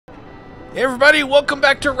Hey everybody, welcome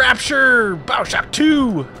back to Rapture! Bioshock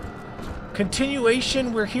 2!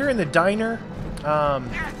 Continuation, we're here in the diner.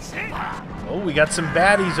 Oh, we got some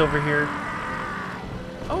baddies over here.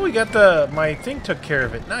 Oh, we got my thing took care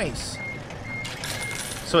of it. Nice.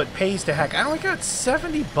 So it pays to hack. I only got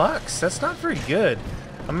 70 bucks. That's not very good.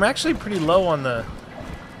 I'm actually pretty low on this.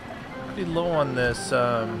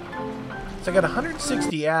 So I got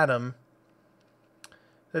 160 Atom.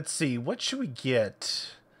 Let's see, what should we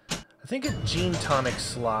get? I think a gene tonic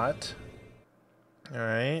slot.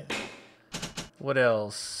 Alright. What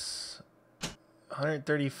else?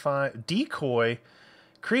 135. Decoy.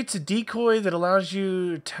 Creates a decoy that allows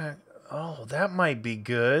you to... Oh, that might be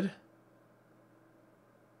good.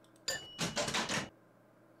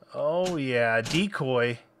 Oh, yeah.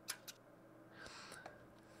 Decoy.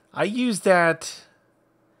 I used that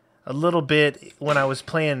a little bit when I was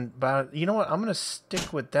playing... You know what? I'm going to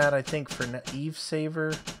stick with that, I think, for Eve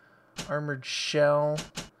Saver. Armored Shell.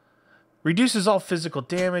 Reduces all physical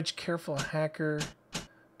damage. Careful Hacker.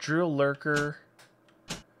 Drill Lurker.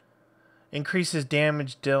 Increases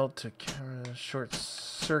damage dealt to camera. Short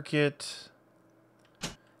Circuit.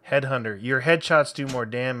 Headhunter. Your headshots do more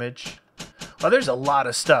damage. Well, there's a lot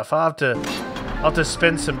of stuff. I'll have to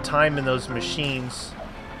spend some time in those machines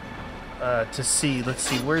to see. Let's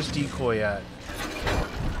see. Where's Decoy at?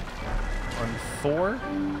 On 4?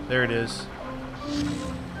 There it is.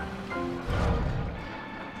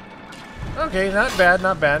 Okay, not bad,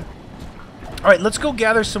 not bad. Alright, let's go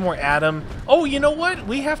gather some more Atom. Oh, you know what?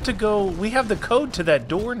 We have to go... We have the code to that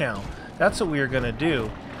door now. That's what we are going to do.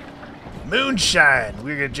 Moonshine!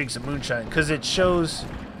 We're going to drink some moonshine. Because it shows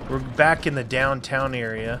we're back in the downtown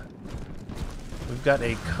area. We've got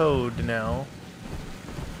a code now.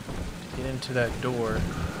 Get into that door.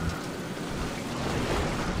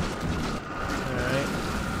 Alright.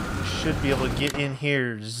 We should be able to get in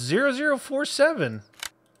here. 0047.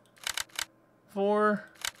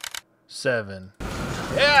 47.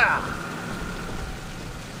 Yeah!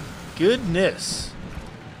 Goodness.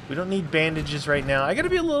 We don't need bandages right now. I gotta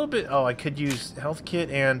be a little bit... Oh, I could use health kit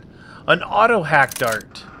and an auto hack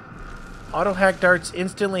dart. Auto hack darts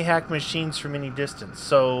instantly hack machines from any distance.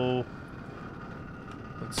 So,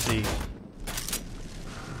 let's see.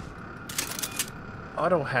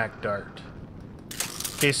 Auto hack dart.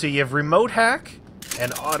 Okay, so you have remote hack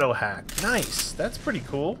and auto hack. Nice. That's pretty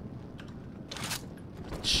cool.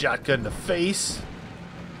 Shotgun to face.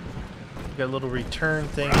 Got a little return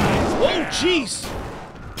thing. Whoa, jeez!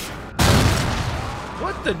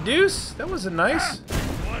 What the deuce? That wasn't nice.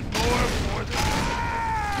 One more for the...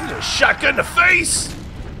 Here's a shotgun to face!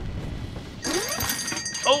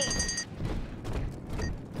 Oh!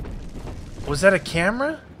 Was that a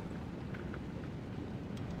camera?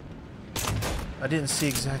 I didn't see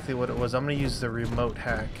exactly what it was. I'm gonna use the remote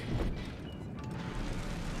hack.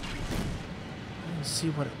 See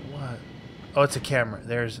what it was. Oh, it's a camera.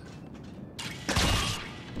 There's...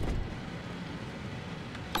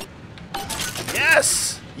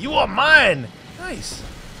 Yes! You are mine! Nice.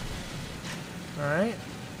 Alright.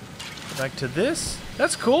 Back to this.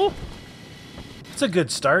 That's cool. It's a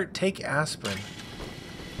good start. Take aspirin.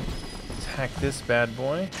 Let's hack this bad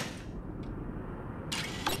boy.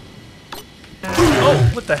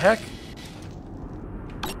 Oh, what the heck?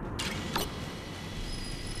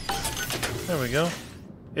 There we go.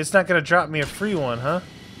 It's not gonna drop me a free one, huh?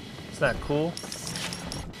 It's not cool.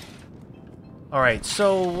 Alright,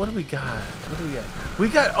 so what do we got? What do we got? We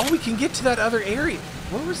got... Oh, we can get to that other area.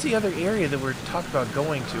 Where was the other area that we're talking about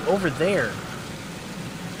going to? Over there.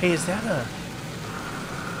 Hey, is that a...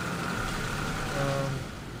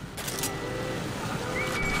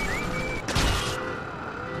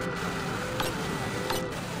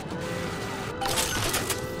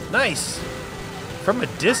 Nice! From a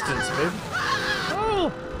distance, baby.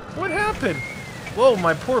 Oh, what happened? Whoa,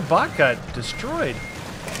 my poor bot got destroyed.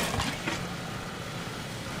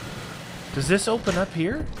 Does this open up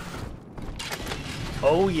here?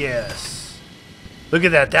 Oh, yes. Look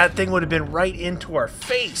at that. That thing would have been right into our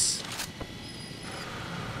face.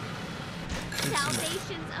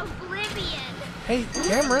 Salvation's oblivion. Hey,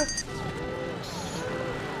 camera.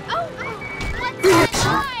 Oh, what's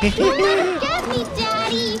that? Get me,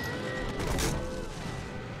 Daddy.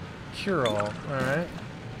 Cure all. Alright.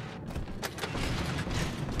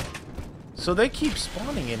 So they keep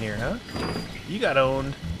spawning in here, huh? You got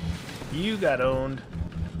owned. You got owned.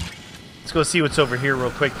 Let's go see what's over here real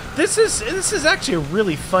quick. This is actually a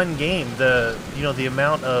really fun game. The the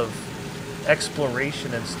amount of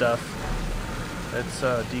exploration and stuff. That's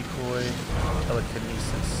decoy,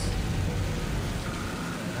 telekinesis.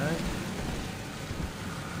 Alright.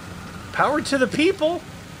 Power to the people!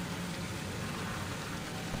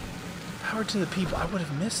 Power to the people. I would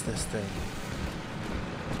have missed this thing.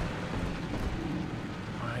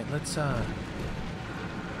 Alright, let's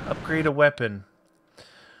upgrade a weapon.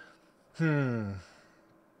 I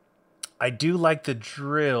do like the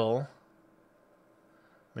drill.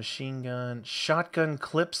 Machine gun. Shotgun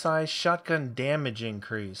clip size. Shotgun damage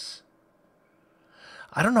increase.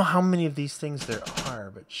 I don't know how many of these things there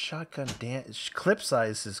are, but shotgun clip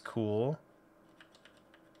size is cool.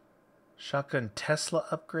 Shotgun Tesla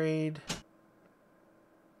upgrade.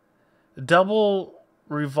 Double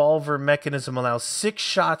revolver mechanism allows 6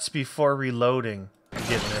 shots before reloading. I'm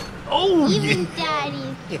getting it. Oh, Even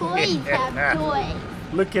Daddy's toys have toys.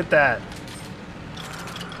 Look at that.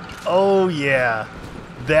 Oh, yeah.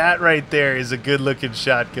 That right there is a good-looking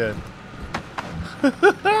shotgun.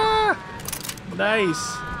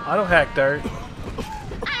 Nice. Auto hack dart.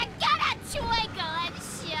 I got a toy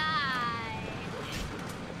gunshot.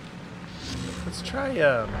 Let's try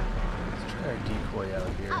our decoy out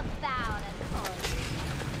here. About a toy.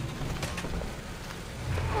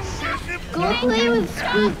 Go play with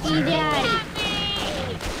Spooky Daddy.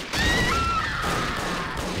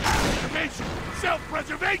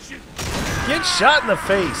 Self-preservation! Get shot in the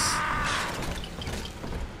face.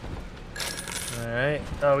 Alright.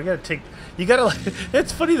 Oh, we gotta take... You gotta...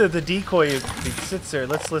 It's funny that the decoy it sits there.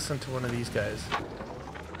 Let's listen to one of these guys.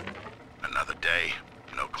 Another day,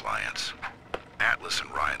 no clients. Atlas and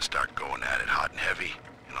Ryan start going at it hot and heavy,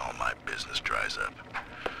 and all my business dries up.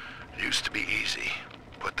 It used to be easy.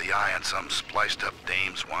 Put the eye on some spliced up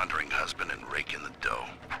dame's wandering husband and rake in the dough.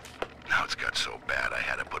 Now it's got so bad I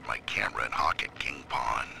had to put my camera and hawk at King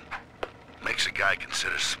Pawn. Makes a guy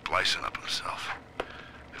consider splicing up himself.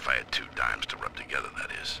 If I had 2 dimes to rub together, that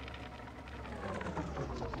is.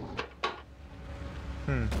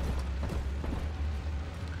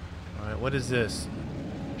 Alright, what is this?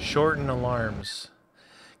 Shorten alarms.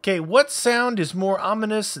 Okay, what sound is more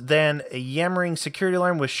ominous than a yammering security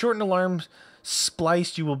alarm? With shortened alarms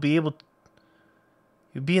spliced, you'll be in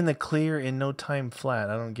the clear in no time flat.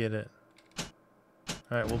 I don't get it.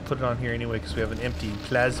 Alright, we'll put it on here anyway because we have an empty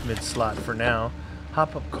plasmid slot for now.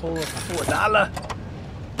 Hop up cola for $4.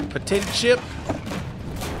 Potato chip.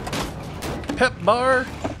 Pep bar.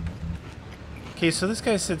 Okay, so this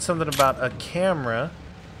guy said something about a camera.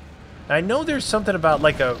 I know there's something about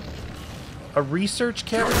like a research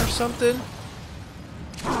camera or something.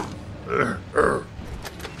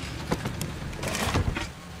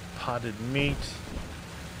 Potted meat.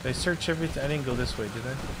 Did I search everything? I didn't go this way, did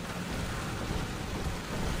I?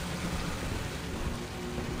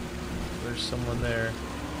 There's someone there.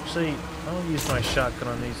 Actually, I'll use my shotgun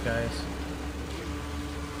on these guys.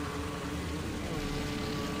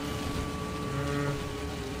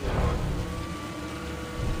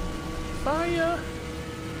 Fire!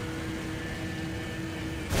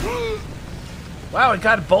 Wow, it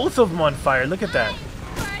got both of them on fire. Look at that.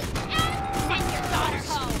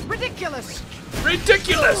 Ridiculous!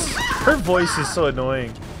 Ridiculous! Her voice is so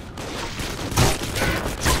annoying.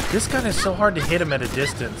 This gun is so hard to hit him at a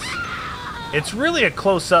distance. It's really a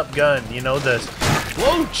close-up gun, you know, the...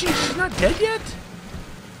 Whoa, geez, she's not dead yet?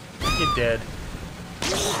 Get dead.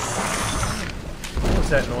 What's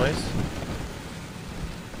that noise?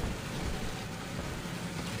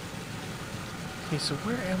 Okay, so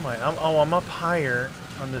where am I? I'm up higher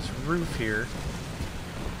on this roof here.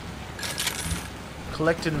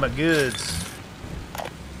 Collecting my goods.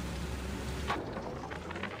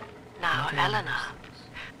 Now, Eleanor,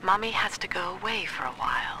 Mummy has to go away for a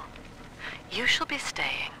while. You shall be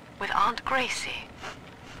staying with Aunt Gracie.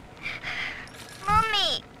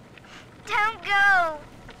 Mommy, don't go.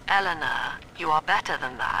 Eleanor, you are better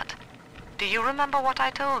than that. Do you remember what I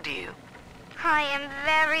told you? I am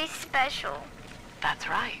very special. That's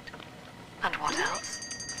right. And what else?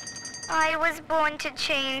 I was born to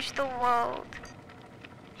change the world.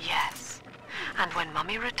 Yes. And when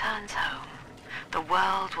Mummy returns home, the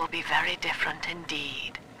world will be very different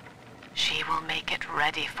indeed. She will make it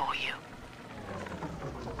ready for you.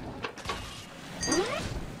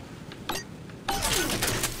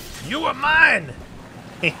 You are mine!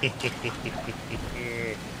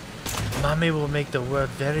 Mommy will make the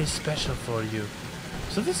world very special for you.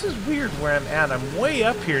 So this is weird where I'm at. I'm way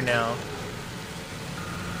up here now.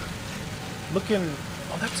 Looking...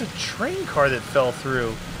 Oh, that's a train car that fell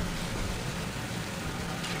through.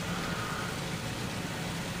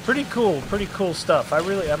 Pretty cool stuff. I'm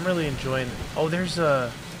really enjoying it. Oh, there's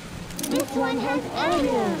a... This one has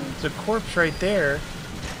items. There's a corpse right there.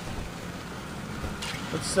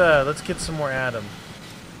 Let's get some more Adam.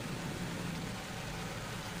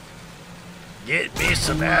 Get me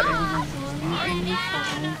some Adam.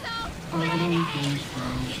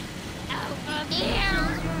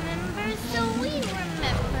 Animals remember, so we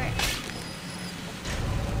remember.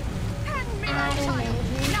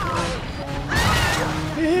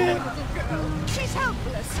 She's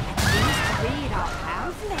helpless. Please read our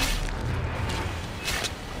pamphlet.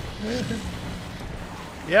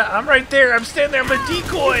 Yeah, I'm right there. I'm standing there. I'm a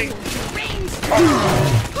decoy.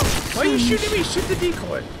 Why are you shooting me? Shoot the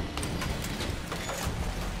decoy.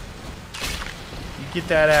 You get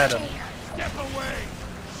that at him. Step away.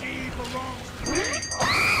 She belongs to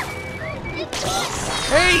me.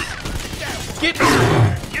 Hey! Get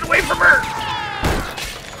away from her!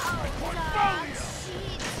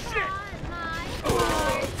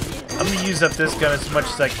 I'm gonna use up this gun as much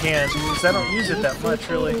as I can because I don't use it that much,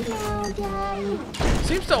 really.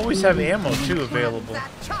 Seems to always have ammo too available.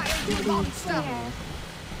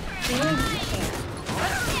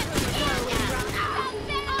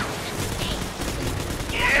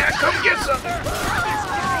 Yeah, come get some!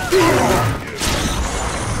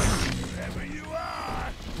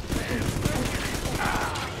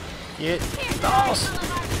 Get lost!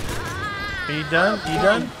 Are you done? You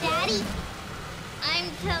done? Daddy, I'm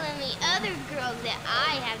telling the other girls that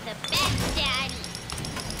I have the best daddy.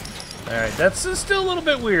 Alright, that's still a little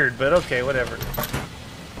bit weird, but okay, whatever.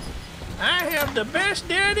 I have the best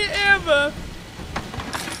daddy ever!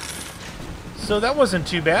 So that wasn't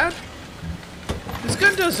too bad. This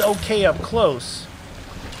gun does okay up close.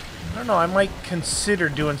 I don't know, I might consider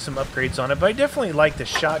doing some upgrades on it, but I definitely like the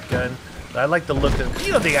shotgun. I like the look of,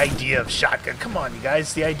 you know, the idea of shotgun. Come on, you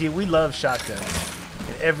guys, the idea, we love shotguns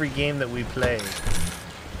in every game that we play.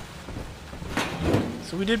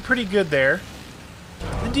 So we did pretty good there.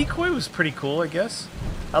 The decoy was pretty cool, I guess.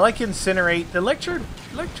 I like Incinerate. The Electro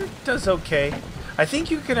does okay. I think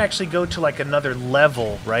you can actually go to like another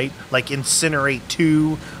level, right? Like Incinerate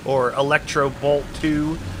 2 or Electro Bolt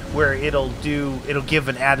 2, where it'll give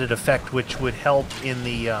an added effect which would help in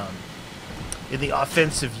the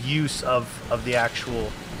offensive use of the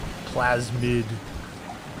actual plasmid.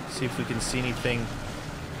 See if we can see anything.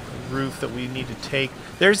 Roof that we need to take.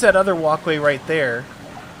 There's that other walkway right there.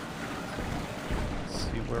 Let's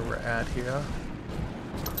see where we're at here.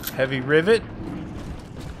 Heavy rivet.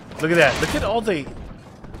 Look at that. Look at all the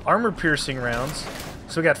armor piercing rounds.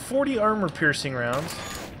 So we got 40 armor piercing rounds.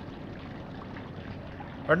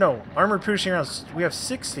 Or no, armor piercing rounds. We have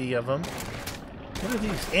 60 of them. What are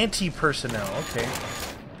these? Anti-personnel. Okay.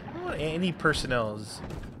 What anti-personnel is?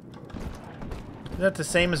 Is that the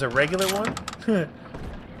same as a regular one?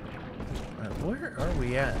 Where are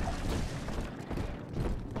we at?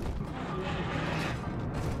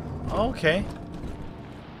 Okay.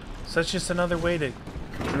 So that's just another way to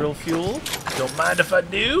drill fuel. Don't mind if I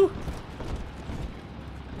do.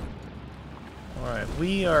 Alright,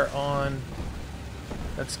 we are on...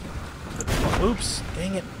 Let's... Oops,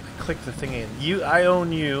 dang it. I clicked the thing in. I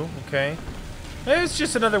own you, okay. It's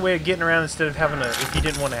just another way of getting around instead of having to... If you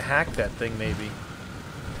didn't want to hack that thing, maybe.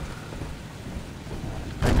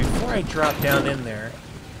 Before I drop down in there,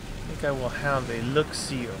 I think I will have a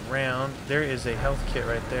look-see around. There is a health kit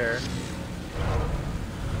right there.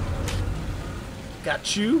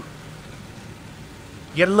 Got you.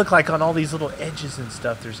 You gotta look like on all these little edges and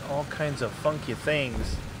stuff. There's all kinds of funky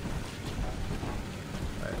things.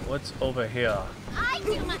 Alright, what's over here?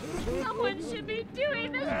 Someone should be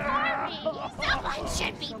doing this for me. Someone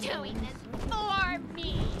should be doing this for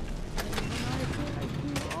me.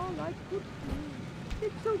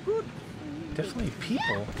 It's so good. Definitely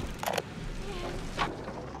people.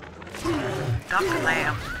 Dr.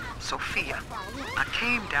 Lamb, Sophia, I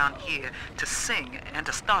came down here to sing and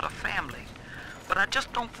to start a family, but I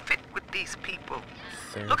just don't fit with these people.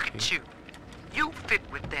 Therapy. Look at you. You fit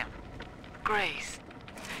with them. Grace,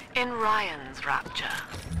 in Ryan's rapture,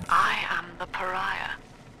 I am the pariah.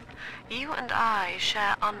 You and I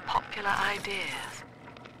share unpopular ideas,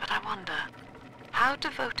 but I wonder, how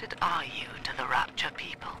devoted are you to the rapture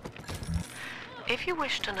people? If you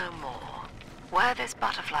wish to know more, wear this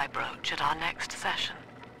butterfly brooch at our next session.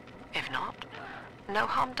 If not, no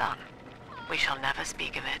harm done. We shall never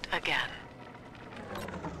speak of it again.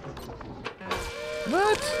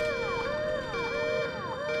 What?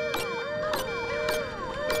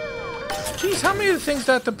 Jeez, how many of the things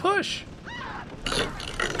do I have to push?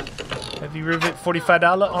 Heavy rivet,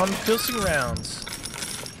 $45 on piercing rounds.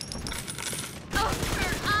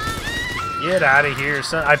 Get out of here,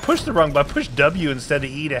 son. I pushed the wrong button. I pushed W instead of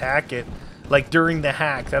E to hack it. Like during the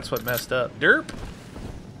hack, that's what messed up. Derp.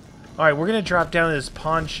 Alright, we're gonna drop down to this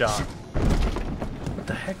pawn shop. What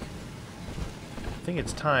the heck? I think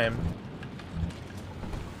it's time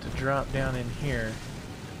to drop down in here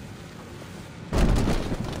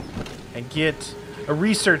and get a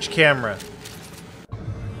research camera.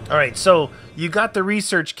 All right, so you got the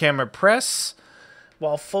research camera. Press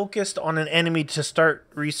while focused on an enemy to start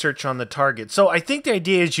research on the target. So I think the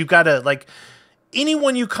idea is you gotta, like,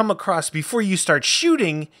 anyone you come across before you start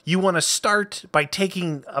shooting, you want to start by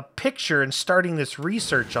taking a picture and starting this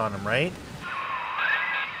research on them, right?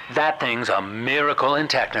 That thing's a miracle in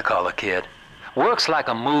Technicolor, kid. Works like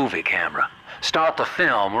a movie camera. Start the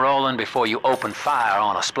film rolling before you open fire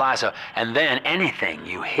on a splicer, and then anything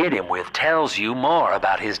you hit him with tells you more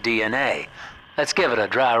about his DNA. Let's give it a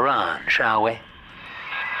dry run, shall we?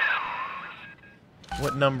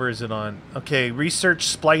 What number is it on? Okay, research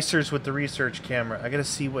splicers with the research camera. I gotta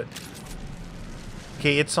see what...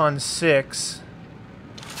 Okay, it's on 6.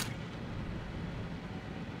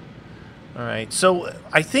 Alright, so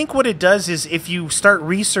I think what it does is if you start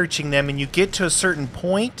researching them and you get to a certain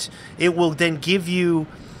point, it will then give you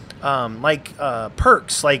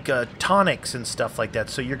perks, like tonics and stuff like that.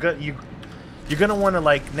 So you're gonna want to,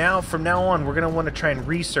 like, from now on, we're gonna want to try and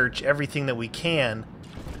research everything that we can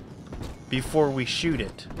before we shoot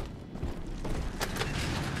it.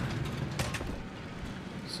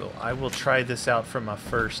 So I will try this out for my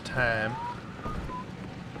first time.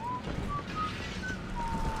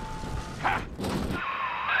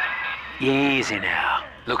 Easy now.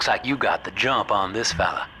 Looks like you got the jump on this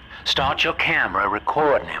fella. Start your camera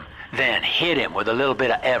recording him, then hit him with a little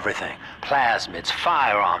bit of everything. Plasmids,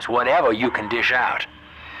 firearms, whatever you can dish out.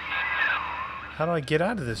 How do I get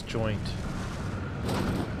out of this joint?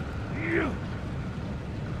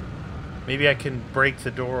 Maybe I can break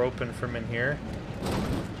the door open from in here.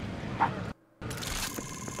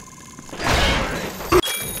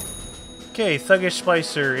 Okay, Thuggish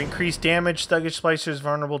Splicer. Increased damage. Thuggish Splicer is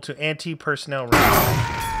vulnerable to anti-personnel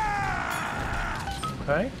rounds.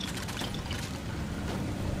 Okay.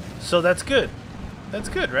 So that's good. That's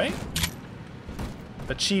good, right?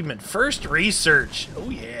 Achievement. First research. Oh,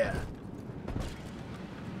 yeah.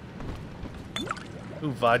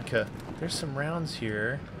 Ooh, vodka. There's some rounds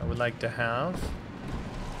here I would like to have.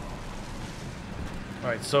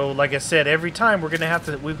 Alright, so like I said, every time we're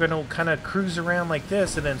gonna kind of cruise around like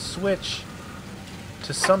this and then switch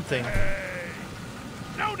to something.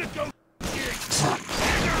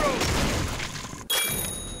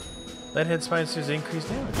 Leadhead spicers increase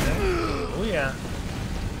damage, right? Oh yeah.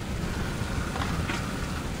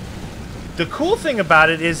 The cool thing about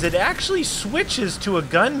it is it actually switches to a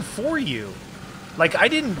gun for you. Like, I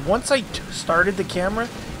didn't, once I started the camera,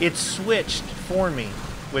 it switched for me,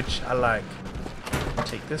 which I like. I'll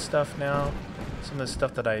take this stuff now. Some of the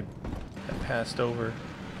stuff that I passed over.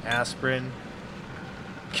 Aspirin.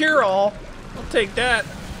 Cure-all! I'll take that.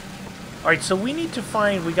 Alright, so we need to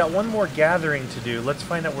find, we got one more gathering to do. Let's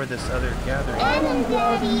find out where this other gathering is. Adam,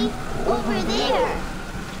 Daddy, over there.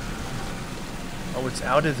 Oh,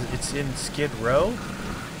 it's in Skid Row?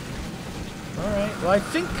 Alright, well I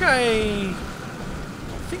think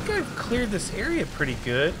I've cleared this area pretty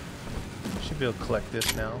good. Should be able to collect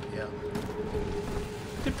this now. Yeah.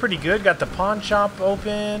 Did pretty good. Got the pawn shop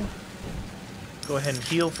open. Go ahead and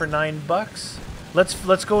heal for $9.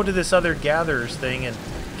 Let's go to this other gatherers thing and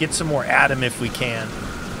get some more Adam if we can.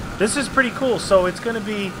 This is pretty cool. So it's gonna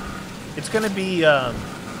be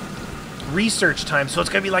research time. So it's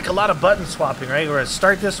gonna be like a lot of button swapping, right? We're gonna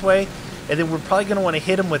start this way, and then we're probably gonna want to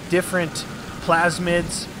hit them with different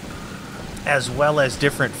plasmids as well as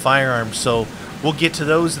different firearms. So we'll get to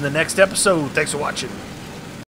those in the next episode. Thanks for watching.